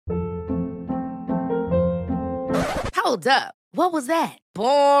Hold up. What was that?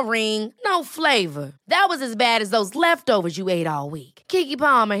 Boring. No flavor. That was as bad as those leftovers you ate all week. Keke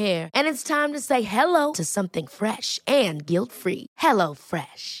Palmer here, and it's time to say hello to something fresh and guilt-free. Hello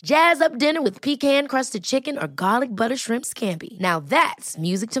Fresh. Jazz up dinner with pecan-crusted chicken or garlic butter shrimp scampi. Now that's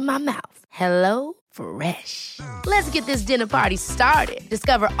music to my mouth. Hello Fresh. Let's get this dinner party started.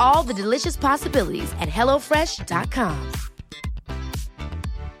 Discover all the delicious possibilities at hellofresh.com.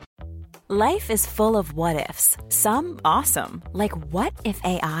 Life is full of what-ifs. Some awesome, like what if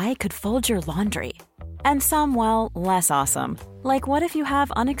AI could fold your laundry? And some, well, less awesome, like what if you have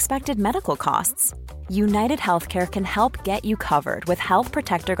unexpected medical costs? United Healthcare can help get you covered with Health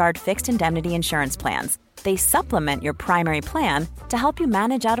Protector Guard fixed indemnity insurance plans. They supplement your primary plan to help you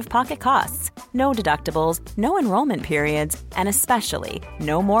manage out-of-pocket costs. No deductibles, no enrollment periods, and especially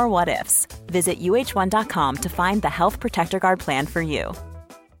no more what-ifs. Visit uh1.com to find the Health Protector Guard plan for you.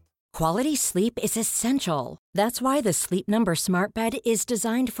 Quality sleep is essential. That's why the Sleep Number Smart Bed is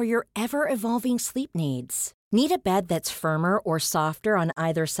designed for your ever-evolving sleep needs. Need a bed that's firmer or softer on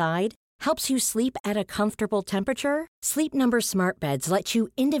either side? Helps you sleep at a comfortable temperature? Sleep Number Smart Beds let you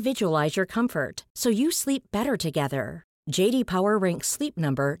individualize your comfort, so you sleep better together. J.D. Power ranks Sleep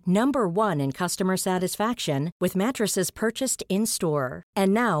Number number 1 in customer satisfaction with mattresses purchased in-store.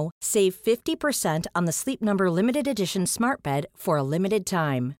 And now, save 50% on the Sleep Number Limited Edition Smart Bed for a limited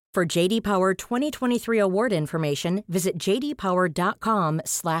time. For J.D. Power 2023 award information, visit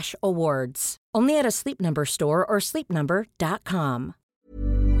jdpower.com/awards. Only at a Sleep Number store or sleepnumber.com.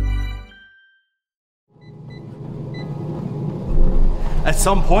 At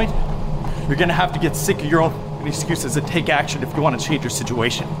some point, you're gonna have to get sick of your own excuses and take action if you want to change your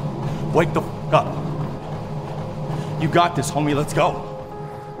situation. Wake the f*** up. You got this, homie. Let's go.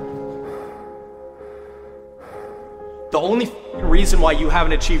 The only reason why you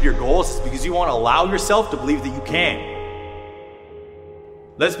haven't achieved your goals is because you want to allow yourself to believe that you can.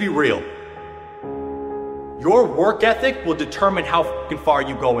 Let's be real. Your work ethic will determine how fucking far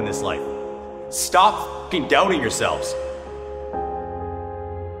you go in this life. Stop fucking doubting yourselves.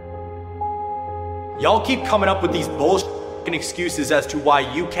 Y'all keep coming up with these bullshit excuses as to why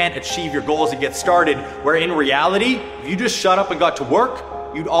you can't achieve your goals and get started, where in reality, if you just shut up and got to work,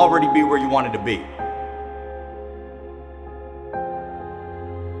 you'd already be where you wanted to be.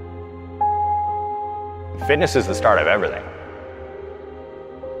 Fitness is the start of everything.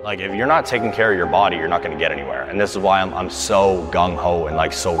 Like, if you're not taking care of your body, you're not going to get anywhere. And this is why I'm so gung-ho and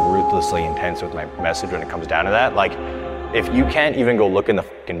like so ruthlessly intense with my message when it comes down to that. Like, if you can't even go look in the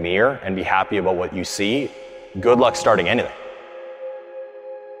fucking mirror and be happy about what you see, good luck starting anything.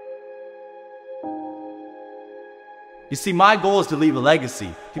 You see, my goal is to leave a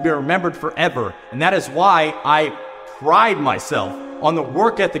legacy, to be remembered forever. And that is why I pride myself on the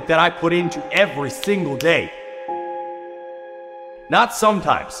work ethic that I put into every single day. Not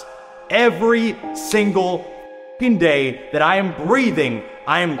sometimes. Every single fucking day that I am breathing,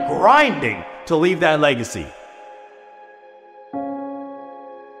 I am grinding to leave that legacy.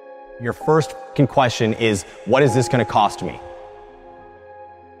 Your first fucking question is, what is this going to cost me?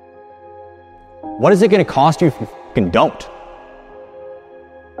 What is it going to cost you if you fucking don't?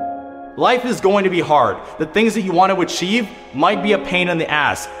 Life is going to be hard. The things that you want to achieve might be a pain in the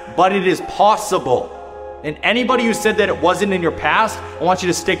ass, but it is possible. And anybody who said that it wasn't in your past, I want you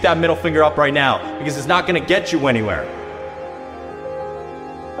to stick that middle finger up right now, because it's not going to get you anywhere.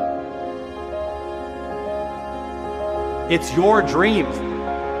 It's your dreams.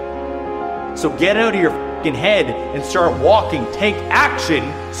 So get out of your fucking head and start walking. Take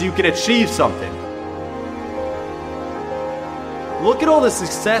action so you can achieve something. Look at all the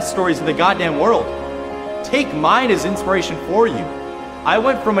success stories in the goddamn world. Take mine as inspiration for you. I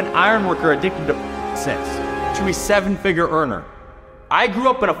went from an iron worker addicted to sex to a 7-figure earner. I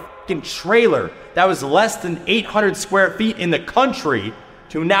grew up in a fucking trailer that was less than 800 square feet in the country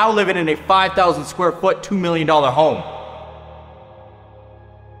to now living in a 5,000 square foot, $2 million home.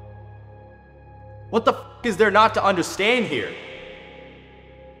 What the fuck is there not to understand here?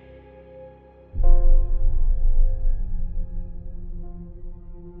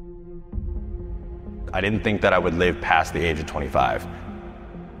 I didn't think that I would live past the age of 25.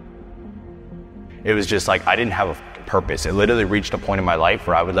 It was just like, I didn't have a purpose. It literally reached a point in my life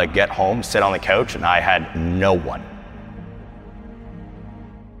where I would like get home, sit on the couch, and I had no one.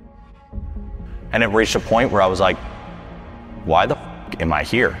 And it reached a point where I was like, why the fuck am I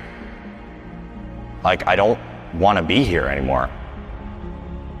here? Like, I don't want to be here anymore.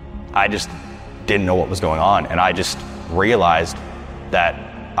 I just didn't know what was going on. And I just realized that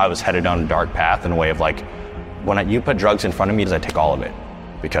I was headed down a dark path in a way of like, when you put drugs in front of me, I take all of it.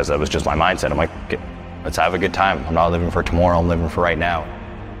 Because that was just my mindset. I'm like, Let's have a good time. I'm not living for tomorrow, I'm living for right now.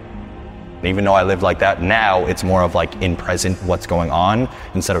 And even though I live like that now, it's more of like in present what's going on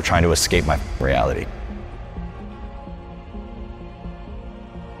instead of trying to escape my reality.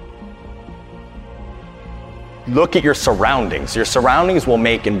 Look at your surroundings. Your surroundings will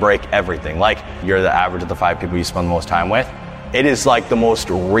make and break everything. Like, you're the average of the 5 people you spend the most time with. It is like the most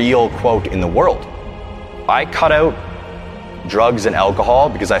real quote in the world. I cut out drugs and alcohol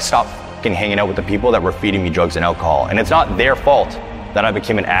because I stopped hanging out with the people that were feeding me drugs and alcohol. And it's not their fault that I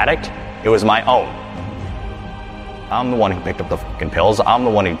became an addict. It was my own. I'm the one who picked up the fucking pills. I'm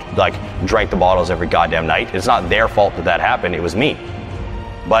the one who drank the bottles every goddamn night. It's not their fault that happened. It was me.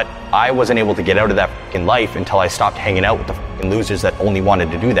 But I wasn't able to get out of that fucking life until I stopped hanging out with the fucking losers that only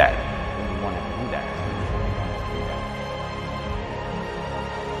wanted to do that.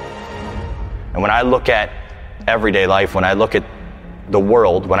 And when I look at everyday life, when I look at the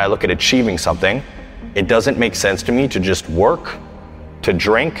world, when I look at achieving something, it doesn't make sense to me to just work, to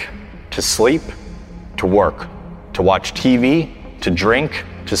drink, to sleep, to work, to watch TV, to drink,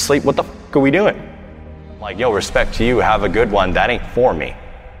 to sleep. What the fuck are we doing? Like, yo, respect to you, have a good one. That ain't for me.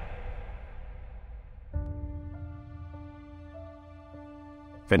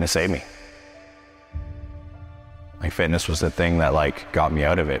 Fitness saved me. Like, fitness was the thing that got me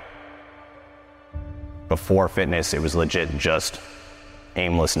out of it. Before fitness, it was legit just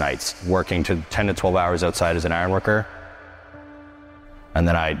aimless nights, working to 10 to 12 hours outside as an iron worker. And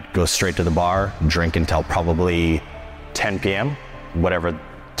then I'd go straight to the bar, drink until probably 10 p.m., whatever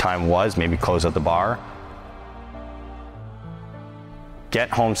time was, maybe close out the bar. Get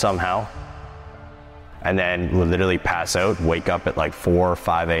home somehow, and then literally pass out, wake up at 4 or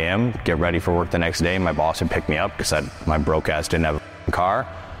 5 a.m., get ready for work the next day. My boss would pick me up because my broke ass didn't have a car,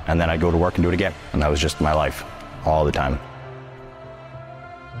 and then I'd go to work and do it again. And that was just my life all the time.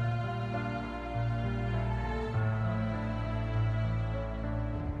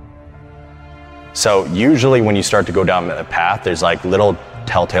 So usually when you start to go down the path, there's little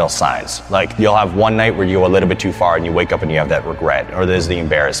telltale signs. You'll have one night where you go a little bit too far and you wake up and you have that regret, or there's the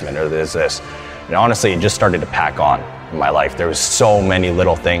embarrassment, or there's this. And honestly, it just started to pack on in my life. There was so many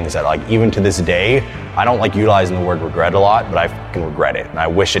little things that even to this day, I don't like utilizing the word regret a lot, but I fucking regret it. And I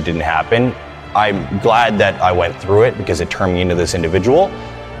wish it didn't happen. I'm glad that I went through it because it turned me into this individual.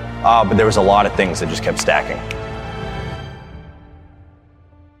 But there was a lot of things that just kept stacking.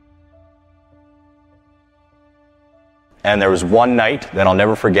 And there was one night that I'll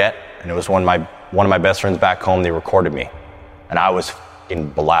never forget, and it was one of my best friends back home. They recorded me, and I was fucking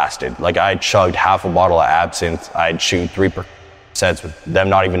blasted. I chugged half a bottle of absinthe. I'd chewed 3 sets with them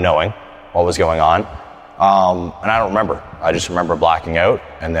not even knowing what was going on. And I don't remember. I just remember blacking out,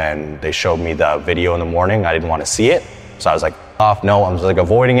 and then they showed me the video in the morning. I didn't want to see it, so I was off. No, I was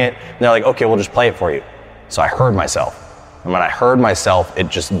avoiding it. And they're okay, we'll just play it for you. So I heard myself. And when I heard myself, it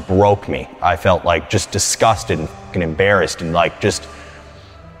just broke me. I felt just disgusted and fucking embarrassed and just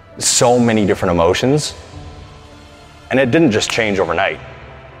so many different emotions. And it didn't just change overnight.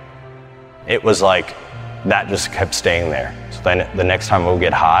 It was that just kept staying there. So then the next time I would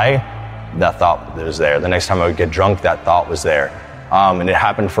get high, that thought was there. The next time I would get drunk, that thought was there. And it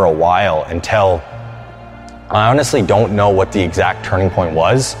happened for a while until I honestly don't know what the exact turning point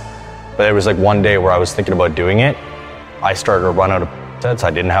was. But there was one day where I was thinking about doing it. I started to run out of sets.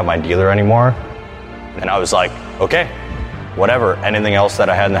 I didn't have my dealer anymore. And I was okay, whatever. Anything else that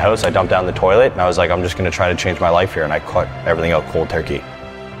I had in the house, I dumped down the toilet. And I was I'm just going to try to change my life here. And I cut everything out cold turkey.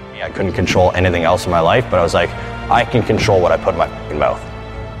 I couldn't control anything else in my life, but I was I can control what I put in my fucking mouth.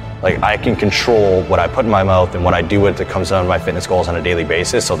 I can control what I put in my mouth and what I do when it comes down to my fitness goals on a daily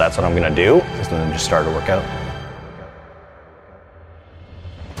basis. So that's what I'm going to do. And then just started to work out.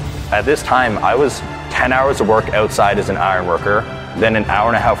 At this time, I was 10 hours of work outside as an iron worker, then an hour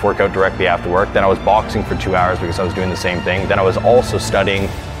and a half workout directly after work. Then I was boxing for 2 hours because I was doing the same thing. Then I was also studying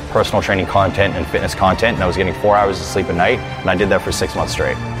personal training content and fitness content, and I was getting 4 hours of sleep a night, and I did that for 6 months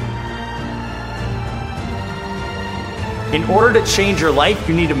straight. In order to change your life,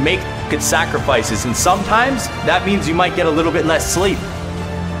 you need to make good sacrifices, and sometimes that means you might get a little bit less sleep.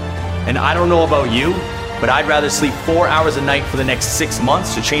 And I don't know about you, but I'd rather sleep 4 hours a night for the next 6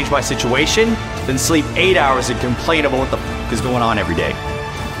 months to change my situation than sleep 8 hours and complain about what the f*** is going on every day.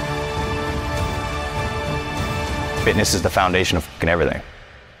 Fitness is the foundation of fucking everything.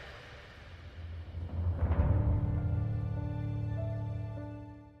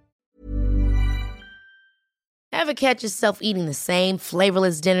 Ever catch yourself eating the same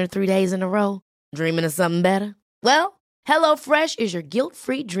flavorless dinner 3 days in a row? Dreaming of something better? Well, HelloFresh is your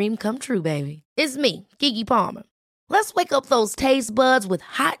guilt-free dream come true, baby. It's me, Keke Palmer. Let's wake up those taste buds with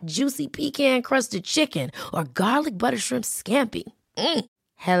hot, juicy pecan-crusted chicken or garlic butter shrimp scampi.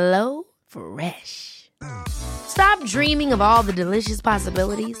 Hello Fresh. Stop dreaming of all the delicious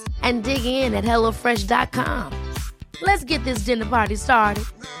possibilities and dig in at HelloFresh.com. Let's get this dinner party started.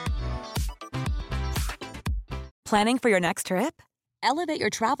 Planning for your next trip? Elevate your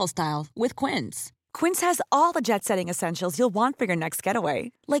travel style with Quince. Quince has all the jet-setting essentials you'll want for your next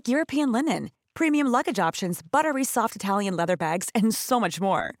getaway, like European linen, premium luggage options, buttery soft Italian leather bags, and so much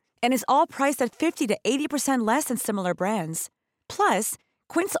more. And is all priced at 50 to 80% less than similar brands. Plus,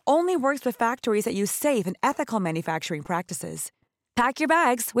 Quince only works with factories that use safe and ethical manufacturing practices. Pack your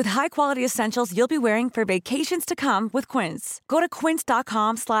bags with high-quality essentials you'll be wearing for vacations to come with Quince. Go to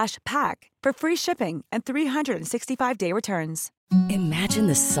quince.com/pack for free shipping and 365-day returns. Imagine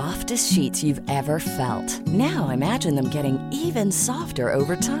the softest sheets you've ever felt. Now imagine them getting even softer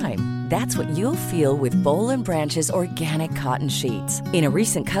over time. That's what you'll feel with Boll & Branch's organic cotton sheets. In a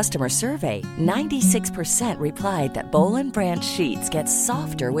recent customer survey, 96% replied that Boll & Branch sheets get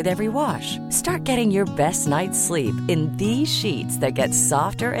softer with every wash. Start getting your best night's sleep in these sheets that get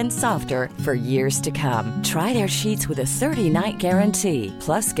softer and softer for years to come. Try their sheets with a 30-night guarantee.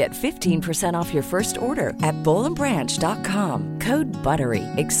 Plus, get 15% off your first order at bollandbranch.com. Code BUTTERY.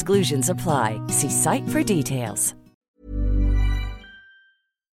 Exclusions apply. See site for details.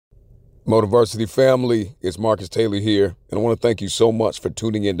 Motiversity family, it's Marcus Taylor here, and I want to thank you so much for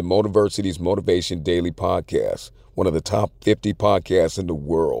tuning in to Motiversity's Motivation Daily Podcast, one of the top 50 podcasts in the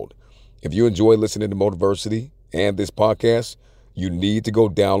world. If you enjoy listening to Motiversity and this podcast, you need to go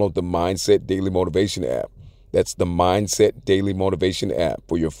download the Mindset Daily Motivation app. That's the Mindset Daily Motivation app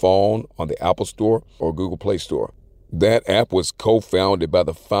for your phone on the Apple Store or Google Play Store. That app was co-founded by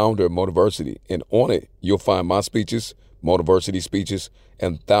the founder of Motiversity, and on it, you'll find my speeches, Motiversity speeches,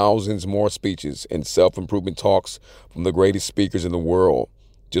 and thousands more speeches and self-improvement talks from the greatest speakers in the world.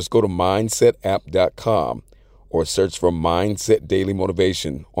 Just go to mindsetapp.com or search for Mindset Daily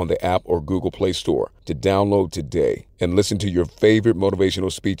Motivation on the app or Google Play Store to download today and listen to your favorite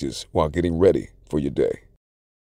motivational speeches while getting ready for your day.